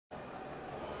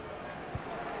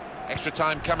Extra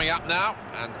time coming up now,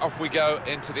 and off we go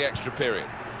into the extra period.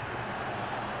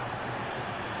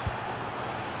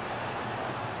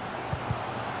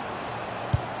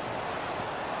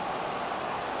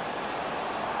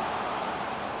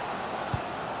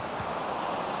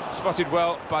 Spotted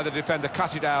well by the defender,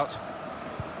 cut it out.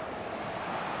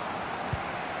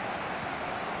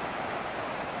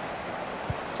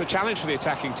 It's a challenge for the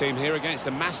attacking team here against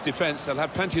the mass defence. They'll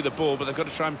have plenty of the ball, but they've got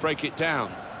to try and break it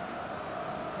down.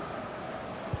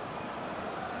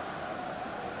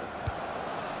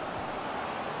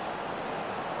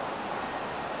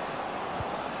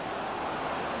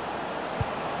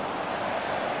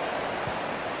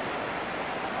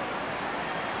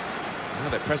 Now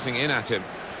they're pressing in at him.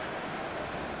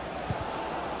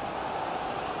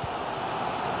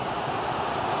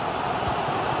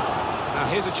 Now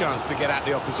here's a chance to get at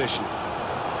the opposition.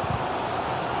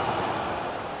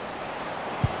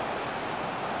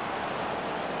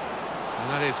 And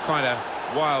that is quite a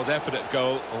wild effort at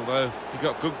goal, although he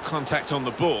got good contact on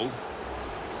the ball.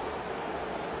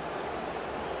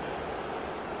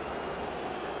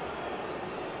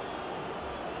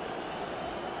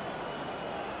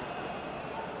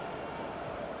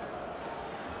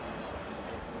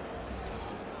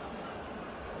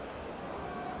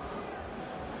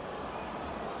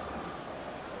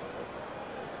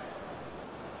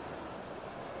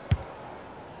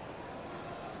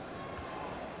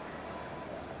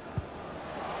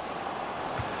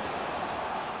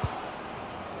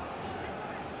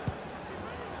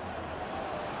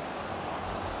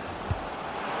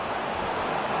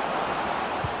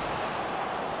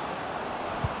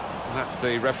 And that's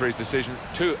the referee's decision,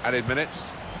 2 added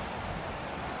minutes.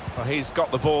 Well, he's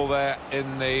got the ball there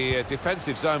in the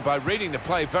defensive zone by reading the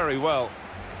play very well.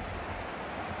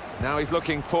 Now he's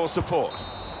looking for support.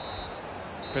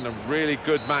 Been a really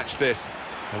good match this,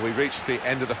 and we reached the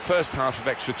end of the first half of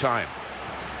extra time.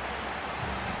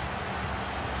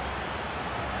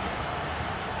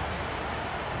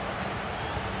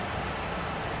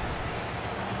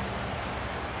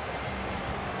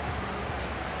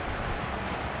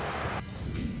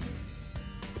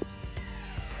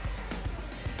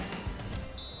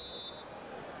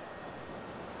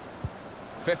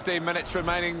 "15 minutes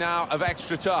remaining now of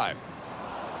extra time.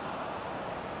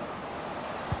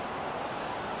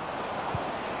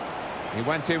 He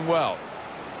went in well.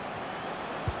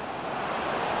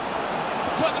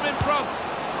 Put them in front.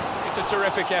 It's a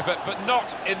terrific effort, but not,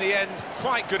 in the end,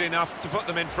 quite good enough to put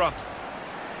them in front.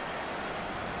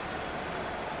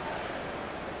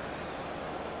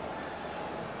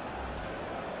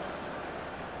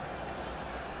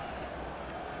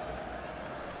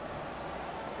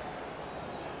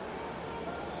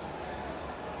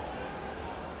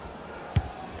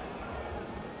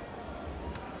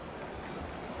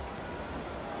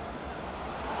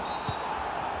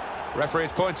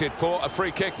 Referee's pointed for a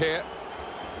free kick here.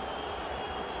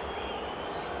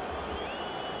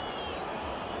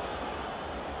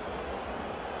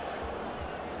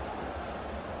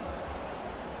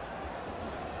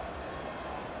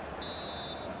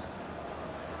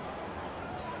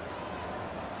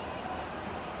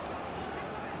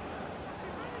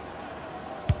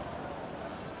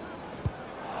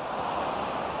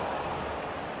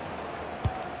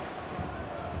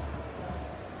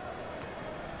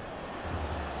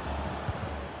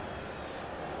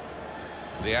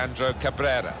 Leandro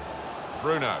Cabrera.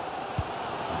 Bruno.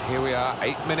 Here we are,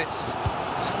 8 minutes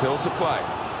still to play.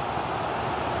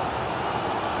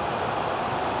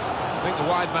 I think the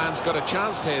wide man's got a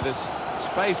chance here. There's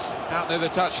space out near the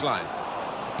touchline.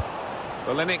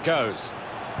 Well, in it goes.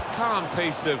 Calm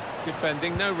piece of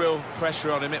defending, no real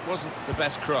pressure on him. It wasn't the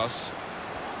best cross.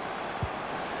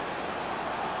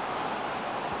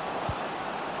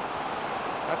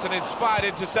 That's an inspired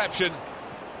interception.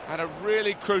 At a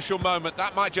really crucial moment,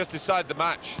 that might just decide the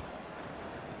match.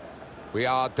 We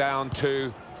are down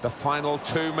to the final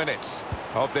 2 minutes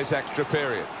of this extra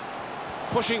period.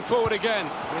 Pushing forward again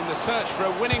in the search for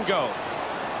a winning goal.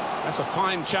 That's a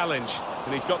fine challenge,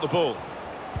 and he's got the ball.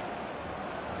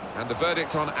 And the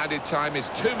verdict on added time is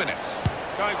 2 minutes.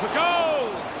 Going for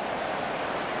goal!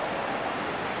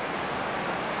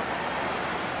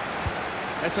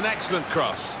 It's an excellent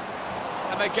cross,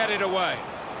 and they get it away.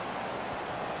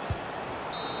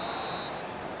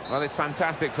 Well, it's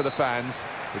fantastic for the fans.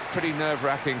 It's pretty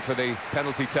nerve-wracking for the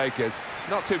penalty takers.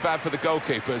 Not too bad for the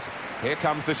goalkeepers. Here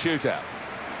comes the shootout.